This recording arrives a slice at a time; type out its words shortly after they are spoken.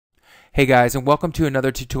Hey guys, and welcome to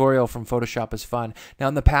another tutorial from Photoshop is Fun. Now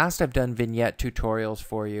in the past I've done vignette tutorials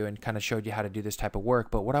for you and kind of showed you how to do this type of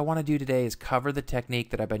work, but what I want to do today is cover the technique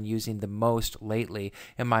that I've been using the most lately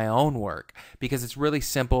in my own work because it's really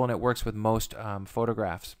simple and it works with most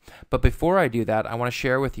photographs. But before I do that, I want to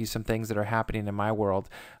share with you some things that are happening in my world.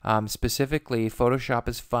 Specifically,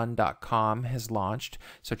 photoshopisfun.com has launched,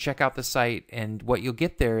 so check out the site, and what you'll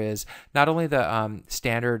get there is not only the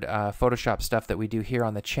standard Photoshop stuff that we do here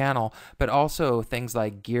on the channel, but also things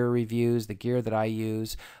like gear reviews, the gear that I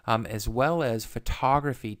use, as well as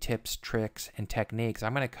photography tips, tricks, and techniques.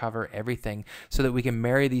 I'm going to cover everything so that we can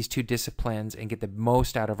marry these two disciplines and get the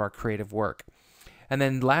most out of our creative work. And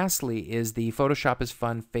then lastly is the Photoshop is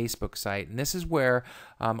Fun Facebook site. And this is where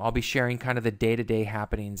I'll be sharing kind of the day-to-day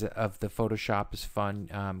happenings of the Photoshop is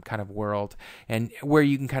Fun kind of world, and where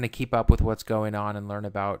you can kind of keep up with what's going on and learn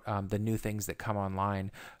about the new things that come online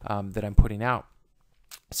that I'm putting out.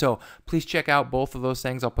 So please check out both of those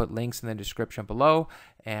things. I'll put links in the description below.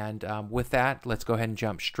 And with that, let's go ahead and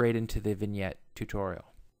jump straight into the vignette tutorial.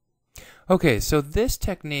 Okay, so this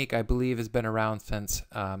technique I believe has been around since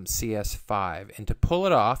CS5. And to pull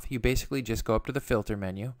it off, you basically just go up to the filter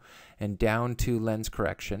menu and down to lens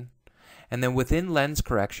correction. And then within lens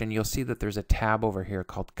correction, you'll see that there's a tab over here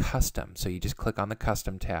called custom. So you just click on the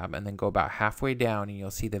custom tab and then go about halfway down and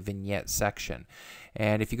you'll see the vignette section.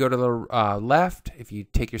 And if you go to the left, if you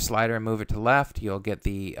take your slider and move it to the left, you'll get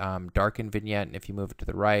the darkened vignette. And if you move it to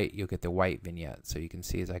the right, you'll get the white vignette. So you can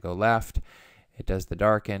see as I go left, it does the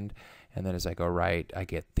darkened, and then as I go right, I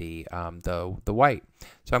get the white.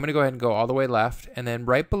 So I'm going to go ahead and go all the way left, and then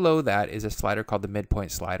right below that is a slider called the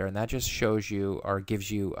midpoint slider, and that just shows you or gives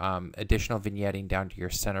you additional vignetting down to your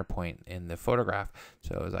center point in the photograph.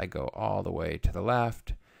 So as I go all the way to the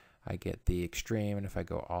left, I get the extreme, and if I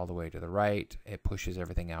go all the way to the right, it pushes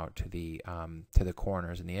everything out to the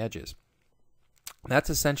corners and the edges.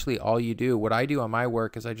 That's essentially all you do. What I do on my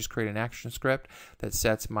work is I just create an action script that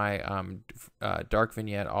sets my dark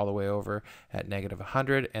vignette all the way over at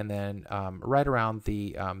 -100, and then right around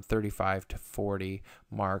the 35 to 40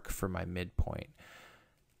 mark for my midpoint.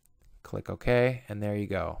 Click OK, and there you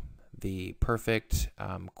go. The perfect,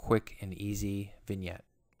 quick and easy vignette.